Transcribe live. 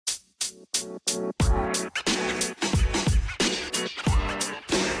So,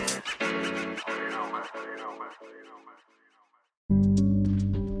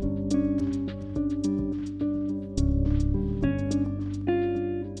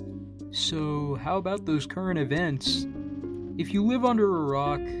 how about those current events? If you live under a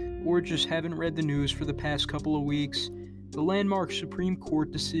rock, or just haven't read the news for the past couple of weeks, the landmark Supreme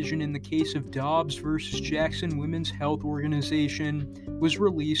Court decision in the case of Dobbs versus Jackson Women's Health Organization was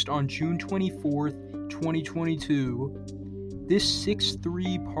released on June 24th, 2022. This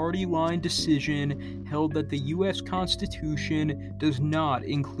 6-3 party line decision held that the U.S. Constitution does not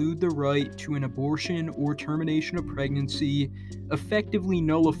include the right to an abortion or termination of pregnancy, effectively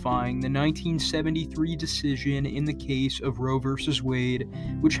nullifying the 1973 decision in the case of Roe v. Wade,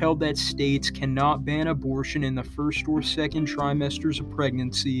 which held that states cannot ban abortion in the first or second trimesters of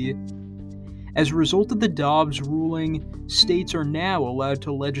pregnancy. As a result of the Dobbs ruling, states are now allowed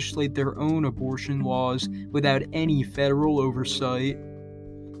to legislate their own abortion laws without any federal oversight.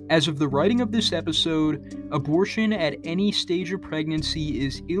 As of the writing of this episode, abortion at any stage of pregnancy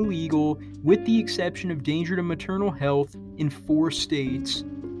is illegal with the exception of danger to maternal health in 4 states: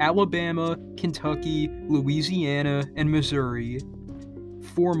 Alabama, Kentucky, Louisiana, and Missouri.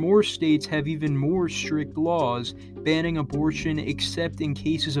 4 more states have even more strict laws banning abortion except in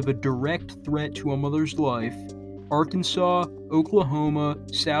cases of a direct threat to a mother's life: Arkansas, Oklahoma,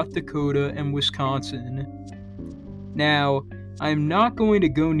 South Dakota, and Wisconsin. Now, I am not going to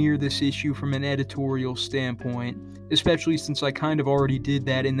go near this issue from an editorial standpoint, especially since I kind of already did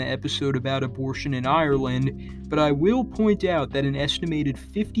that in the episode about abortion in Ireland, but I will point out that an estimated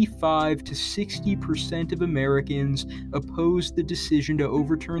 55 to 60% of Americans opposed the decision to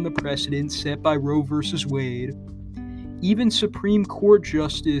overturn the precedent set by Roe v. Wade. Even Supreme Court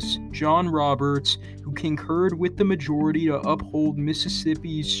Justice John Roberts, who concurred with the majority to uphold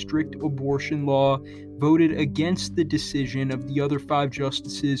Mississippi's strict abortion law, voted against the decision of the other 5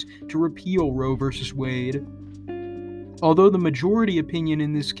 justices to repeal Roe v. Wade. Although the majority opinion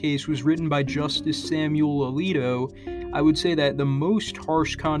in this case was written by Justice Samuel Alito, I would say that the most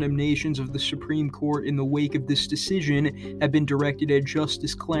harsh condemnations of the Supreme Court in the wake of this decision have been directed at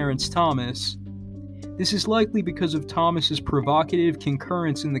Justice Clarence Thomas. This is likely because of Thomas's provocative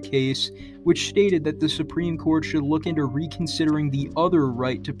concurrence in the case, which stated that the Supreme Court should look into reconsidering the other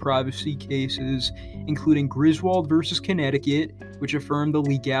right to privacy cases, including Griswold v. Connecticut, which affirmed the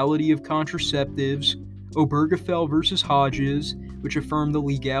legality of contraceptives, Obergefell v. Hodges, which affirmed the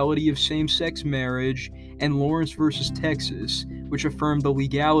legality of same-sex marriage, and Lawrence v. Texas, which affirmed the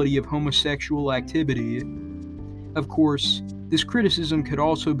legality of homosexual activity. Of course, this criticism could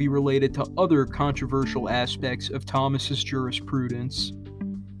also be related to other controversial aspects of Thomas's jurisprudence.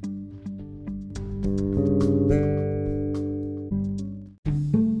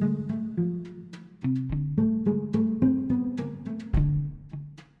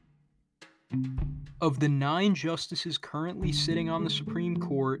 Of the 9 justices currently sitting on the Supreme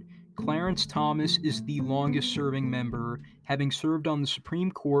Court, Clarence Thomas is the longest-serving member, having served on the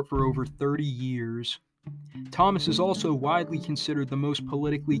Supreme Court for over 30 years. Thomas is also widely considered the most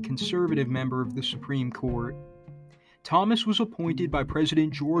politically conservative member of the Supreme Court. Thomas was appointed by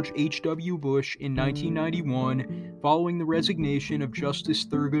President George H.W. Bush in 1991 following the resignation of Justice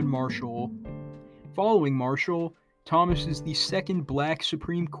Thurgood Marshall. Following Marshall, Thomas is the second black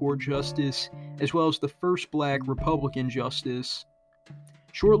Supreme Court justice, as well as the first black Republican justice.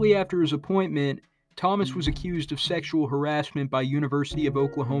 Shortly after his appointment, Thomas was accused of sexual harassment by University of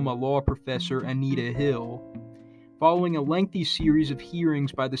Oklahoma law professor Anita Hill. Following a lengthy series of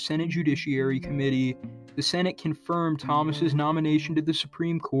hearings by the Senate Judiciary Committee, the Senate confirmed Thomas's nomination to the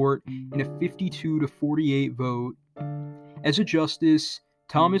Supreme Court in a 52-48 vote. As a justice,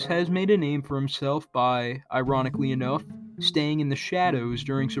 Thomas has made a name for himself by, ironically enough, staying in the shadows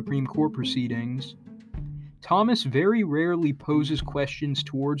during Supreme Court proceedings. Thomas very rarely poses questions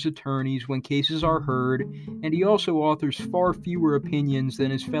towards attorneys when cases are heard, and he also authors far fewer opinions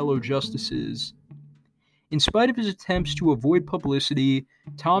than his fellow justices. In spite of his attempts to avoid publicity,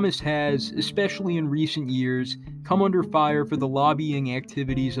 Thomas has, especially in recent years, come under fire for the lobbying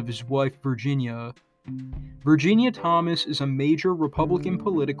activities of his wife Virginia. Virginia Thomas is a major Republican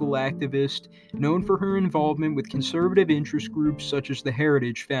political activist known for her involvement with conservative interest groups such as the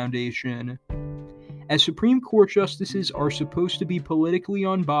Heritage Foundation. As Supreme Court justices are supposed to be politically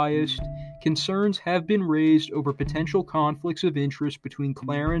unbiased, concerns have been raised over potential conflicts of interest between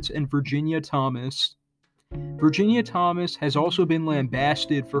Clarence and Virginia Thomas. Virginia Thomas has also been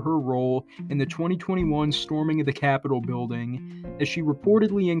lambasted for her role in the 2021 storming of the Capitol building, as she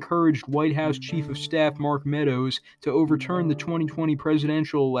reportedly encouraged White House Chief of Staff Mark Meadows to overturn the 2020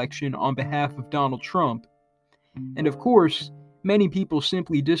 presidential election on behalf of Donald Trump. And of course, many people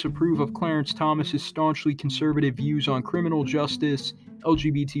simply disapprove of Clarence Thomas's staunchly conservative views on criminal justice,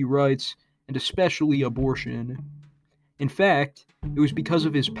 LGBT rights, and especially abortion. In fact, it was because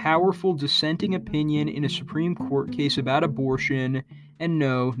of his powerful dissenting opinion in a Supreme Court case about abortion, and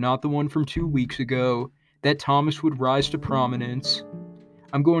no, not the one from 2 weeks ago, that Thomas would rise to prominence.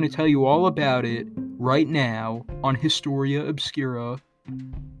 I'm going to tell you all about it right now on Historia Obscura.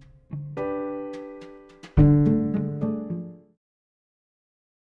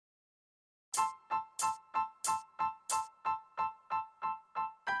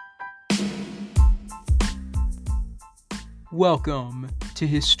 Welcome to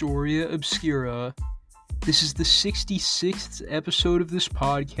Historia Obscura. This is the 66th episode of this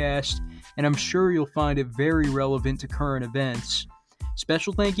podcast, and I'm sure you'll find it very relevant to current events.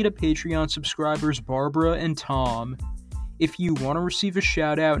 Special thank you to Patreon subscribers Barbara and Tom. If you want to receive a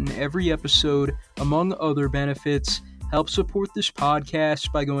shout out in every episode, among other benefits, help support this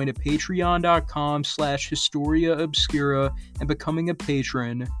podcast by going to patreon.com/Historia Obscura and becoming a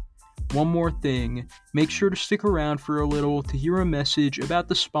patron. One more thing, make sure to stick around for a little to hear a message about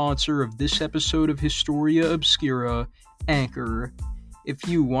the sponsor of this episode of Historia Obscura, Anchor. If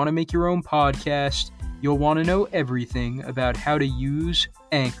you want to make your own podcast, you'll want to know everything about how to use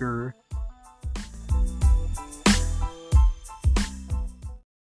Anchor.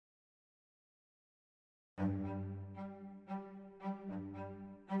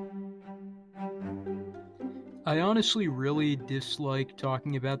 I honestly really dislike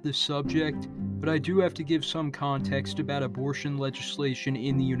talking about this subject, but I do have to give some context about abortion legislation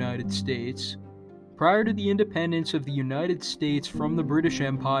in the United States. Prior to the independence of the United States from the British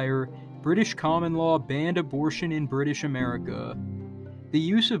Empire, British common law banned abortion in British America. The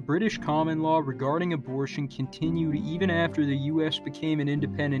use of British common law regarding abortion continued even after the US became an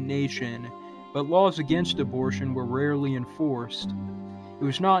independent nation, but laws against abortion were rarely enforced. It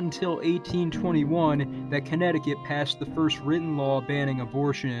was not until 1821 that Connecticut passed the first written law banning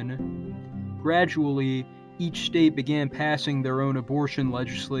abortion. Gradually, each state began passing their own abortion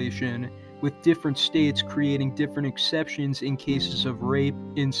legislation, with different states creating different exceptions in cases of rape,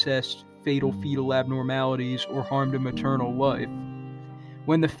 incest, fatal fetal abnormalities, or harm to maternal life.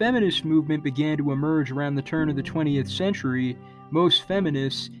 When the feminist movement began to emerge around the turn of the 20th century, most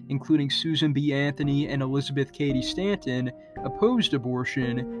feminists, including Susan B. Anthony and Elizabeth Cady Stanton, opposed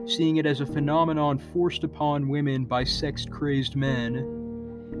abortion, seeing it as a phenomenon forced upon women by sex-crazed men.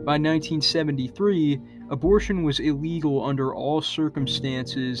 By 1973, abortion was illegal under all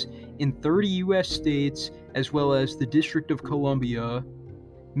circumstances in 30 U.S. states as well as the District of Columbia.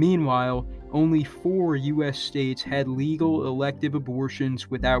 Meanwhile, only 4 U.S. states had legal elective abortions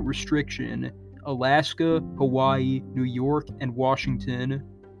without restriction: Alaska, Hawaii, New York, and Washington.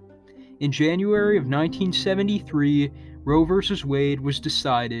 In January of 1973, Roe v. Wade was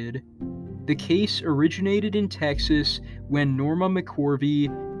decided. The case originated in Texas when Norma McCorvey,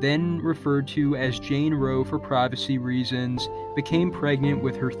 then referred to as Jane Roe for privacy reasons, became pregnant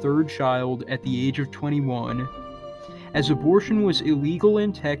with her third child at the age of 21. As abortion was illegal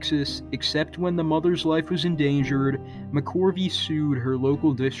in Texas, except when the mother's life was endangered, McCorvey sued her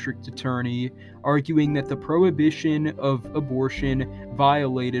local district attorney, arguing that the prohibition of abortion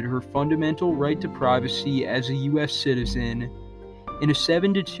violated her fundamental right to privacy as a U.S. citizen. In a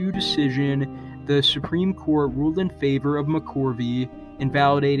 7-2 decision, the Supreme Court ruled in favor of McCorvey,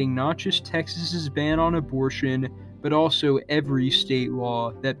 invalidating not just Texas's ban on abortion, but also every state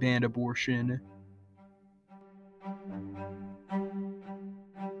law that banned abortion.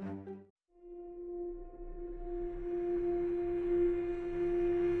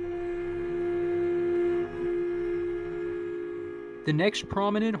 The next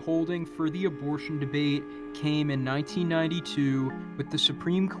prominent holding for the abortion debate came in 1992 with the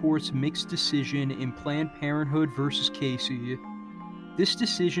Supreme Court's mixed decision in Planned Parenthood v. Casey. This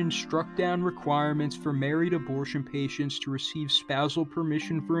decision struck down requirements for married abortion patients to receive spousal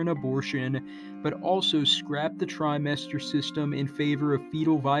permission for an abortion, but also scrapped the trimester system in favor of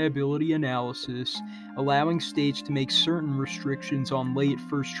fetal viability analysis, allowing states to make certain restrictions on late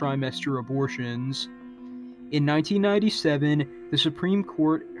first trimester abortions. In 1997, the Supreme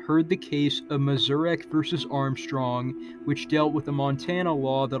Court heard the case of Mazurek v. Armstrong, which dealt with a Montana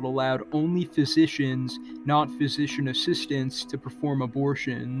law that allowed only physicians, not physician assistants, to perform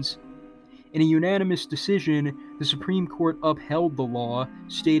abortions. In a unanimous decision, the Supreme Court upheld the law,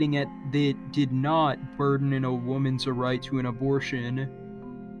 stating that it did not burden a woman's right to an abortion.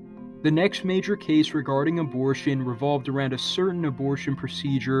 The next major case regarding abortion revolved around a certain abortion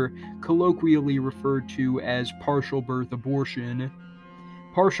procedure colloquially referred to as partial birth abortion.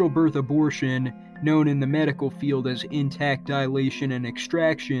 Partial birth abortion, known in the medical field as intact dilation and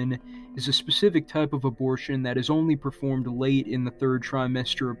extraction, is a specific type of abortion that is only performed late in the third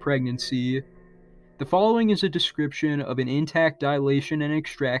trimester of pregnancy. The following is a description of an intact dilation and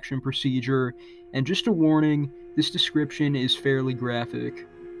extraction procedure, and just a warning, this description is fairly graphic.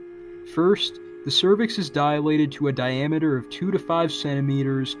 First, the cervix is dilated to a diameter of 2 to 5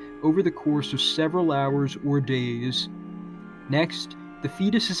 centimeters over the course of several hours or days. Next, the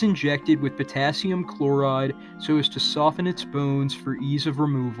fetus is injected with potassium chloride so as to soften its bones for ease of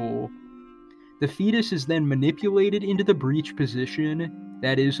removal. The fetus is then manipulated into the breech position,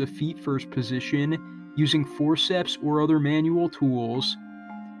 that is, a feet-first position, using forceps or other manual tools.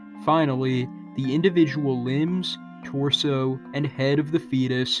 Finally, the individual limbs, torso, and head of the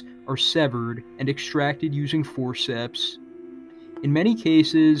fetus are severed and extracted using forceps. In many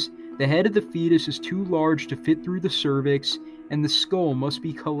cases, the head of the fetus is too large to fit through the cervix, and the skull must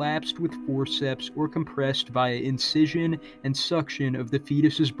be collapsed with forceps or compressed via incision and suction of the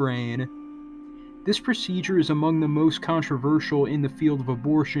fetus's brain. This procedure is among the most controversial in the field of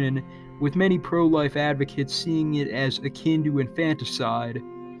abortion, with many pro-life advocates seeing it as akin to infanticide.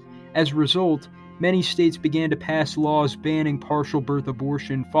 As a result, many states began to pass laws banning partial birth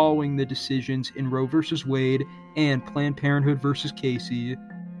abortion following the decisions in Roe v. Wade and Planned Parenthood v. Casey.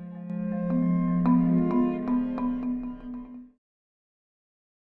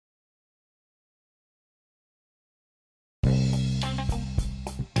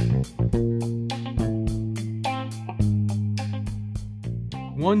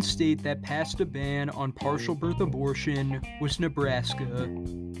 One state that passed a ban on partial birth abortion was Nebraska.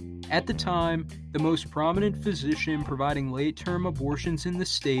 At the time, the most prominent physician providing late-term abortions in the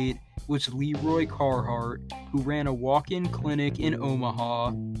state was Leroy Carhart, who ran a walk-in clinic in Omaha.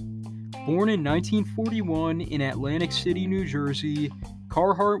 Born in 1941 in Atlantic City, New Jersey,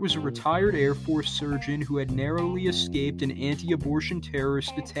 Carhart was a retired Air Force surgeon who had narrowly escaped an anti-abortion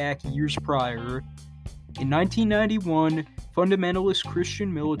terrorist attack years prior. In 1991, fundamentalist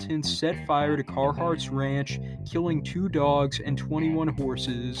Christian militants set fire to Carhart's ranch, killing 2 dogs and 21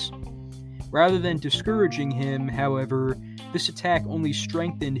 horses. Rather than discouraging him, however, this attack only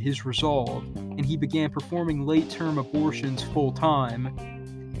strengthened his resolve, and he began performing late-term abortions full-time.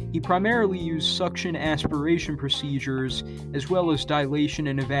 He primarily used suction aspiration procedures, as well as dilation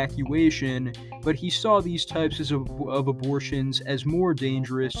and evacuation, but he saw these types of abortions as more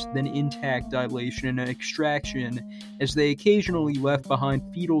dangerous than intact dilation and extraction, as they occasionally left behind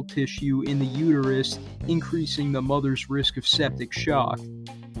fetal tissue in the uterus, increasing the mother's risk of septic shock.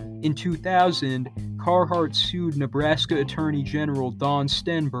 In 2000, Carhart sued Nebraska Attorney General Don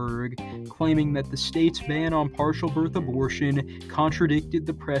Stenberg, claiming that the state's ban on partial birth abortion contradicted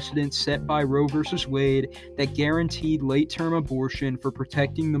the precedent set by Roe v. Wade that guaranteed late-term abortion for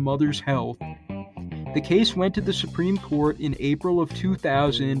protecting the mother's health. The case went to the Supreme Court in April of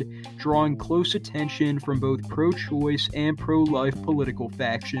 2000, drawing close attention from both pro-choice and pro-life political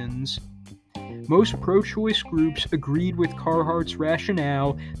factions. Most pro-choice groups agreed with Carhart's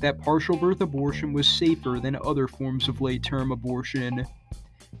rationale that partial birth abortion was safer than other forms of late-term abortion.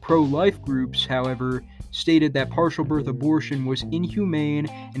 Pro-life groups, however, stated that partial birth abortion was inhumane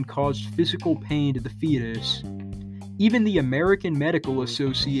and caused physical pain to the fetus. Even the American Medical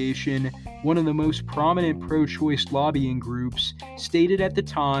Association, one of the most prominent pro-choice lobbying groups, stated at the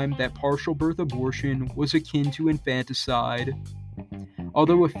time that partial birth abortion was akin to infanticide.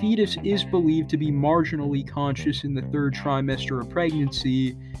 Although a fetus is believed to be marginally conscious in the third trimester of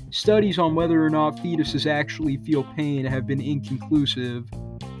pregnancy, studies on whether or not fetuses actually feel pain have been inconclusive.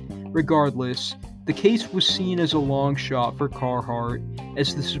 Regardless, the case was seen as a long shot for Carhart,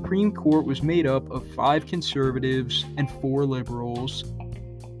 as the Supreme Court was made up of 5 conservatives and 4 liberals.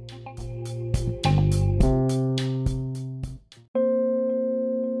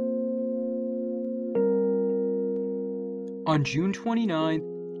 On June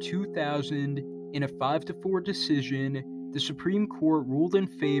 29, 2000, in a 5-4 decision, the Supreme Court ruled in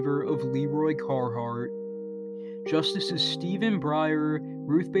favor of Leroy Carhart. Justices Stephen Breyer,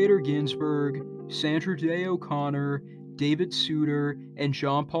 Ruth Bader Ginsburg, Sandra Day O'Connor, David Souter, and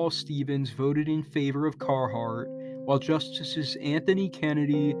John Paul Stevens voted in favor of Carhart, while Justices Anthony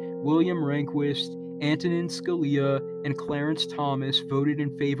Kennedy, William Rehnquist, Antonin Scalia, and Clarence Thomas voted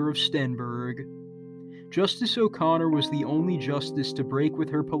in favor of Stenberg. Justice O'Connor was the only justice to break with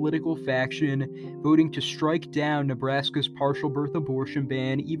her political faction, voting to strike down Nebraska's partial birth abortion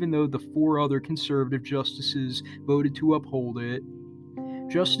ban, even though the 4 other conservative justices voted to uphold it.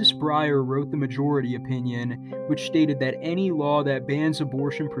 Justice Breyer wrote the majority opinion, which stated that any law that bans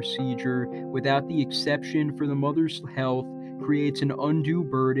abortion procedure without the exception for the mother's health creates an undue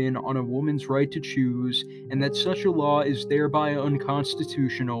burden on a woman's right to choose, and that such a law is thereby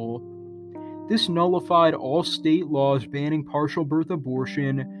unconstitutional. This nullified all state laws banning partial birth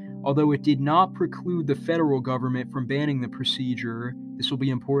abortion, although it did not preclude the federal government from banning the procedure. This will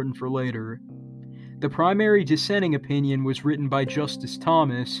be important for later. The primary dissenting opinion was written by Justice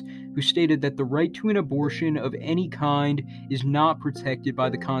Thomas, who stated that the right to an abortion of any kind is not protected by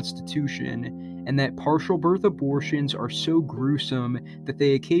the Constitution, and that partial birth abortions are so gruesome that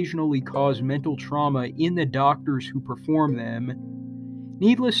they occasionally cause mental trauma in the doctors who perform them.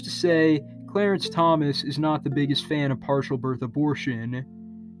 Needless to say, Clarence Thomas is not the biggest fan of partial birth abortion,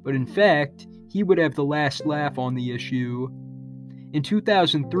 but in fact, he would have the last laugh on the issue. In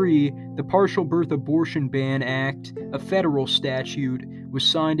 2003, the Partial Birth Abortion Ban Act, a federal statute, was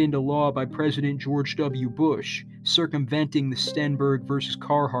signed into law by President George W. Bush, circumventing the Stenberg v.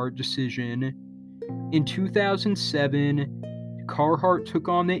 Carhart decision. In 2007, Carhart took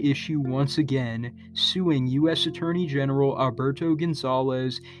on the issue once again, suing U.S. Attorney General Alberto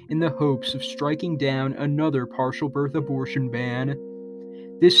Gonzales in the hopes of striking down another partial birth abortion ban.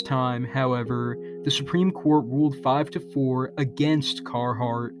 This time, however, the Supreme Court ruled 5-4 against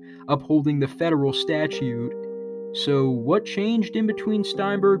Carhart, upholding the federal statute. So, what changed in between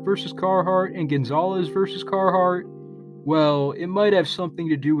Steinberg versus Carhart and Gonzales versus Carhart? Well, it might have something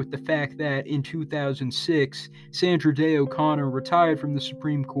to do with the fact that in 2006, Sandra Day O'Connor retired from the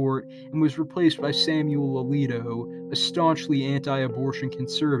Supreme Court and was replaced by Samuel Alito, a staunchly anti-abortion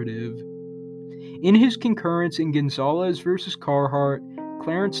conservative. In his concurrence in Gonzales versus Carhart,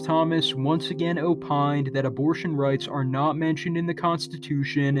 Clarence Thomas once again opined that abortion rights are not mentioned in the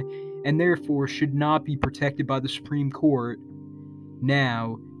Constitution and therefore should not be protected by the Supreme Court.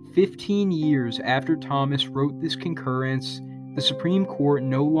 Now, 15 years after Thomas wrote this concurrence, the Supreme Court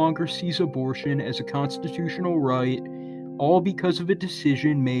no longer sees abortion as a constitutional right, all because of a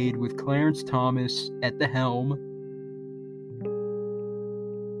decision made with Clarence Thomas at the helm.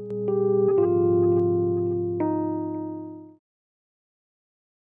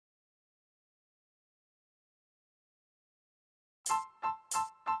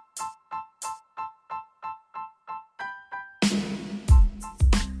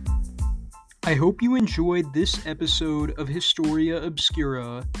 I hope you enjoyed this episode of Historia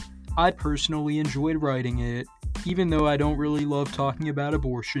Obscura. I personally enjoyed writing it, even though I don't really love talking about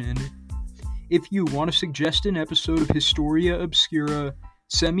abortion. If you want to suggest an episode of Historia Obscura,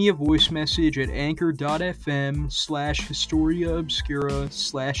 send me a voice message at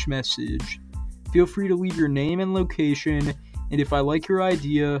anchor.fm/historiaobscura/message. Feel free to leave your name and location, and if I like your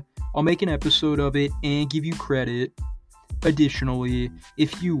idea, I'll make an episode of it and give you credit. Additionally,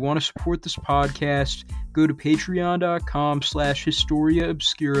 if you want to support this podcast, go to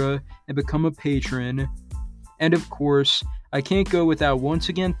patreon.com/historiaobscura and become a patron. And of course, I can't go without once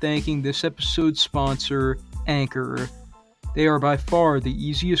again thanking this episode's sponsor, Anchor. They are by far the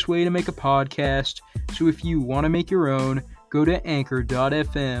easiest way to make a podcast, so if you want to make your own, go to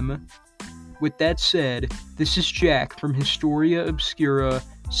anchor.fm. With that said, this is Jack from Historia Obscura,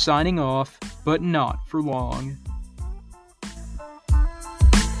 signing off, but not for long.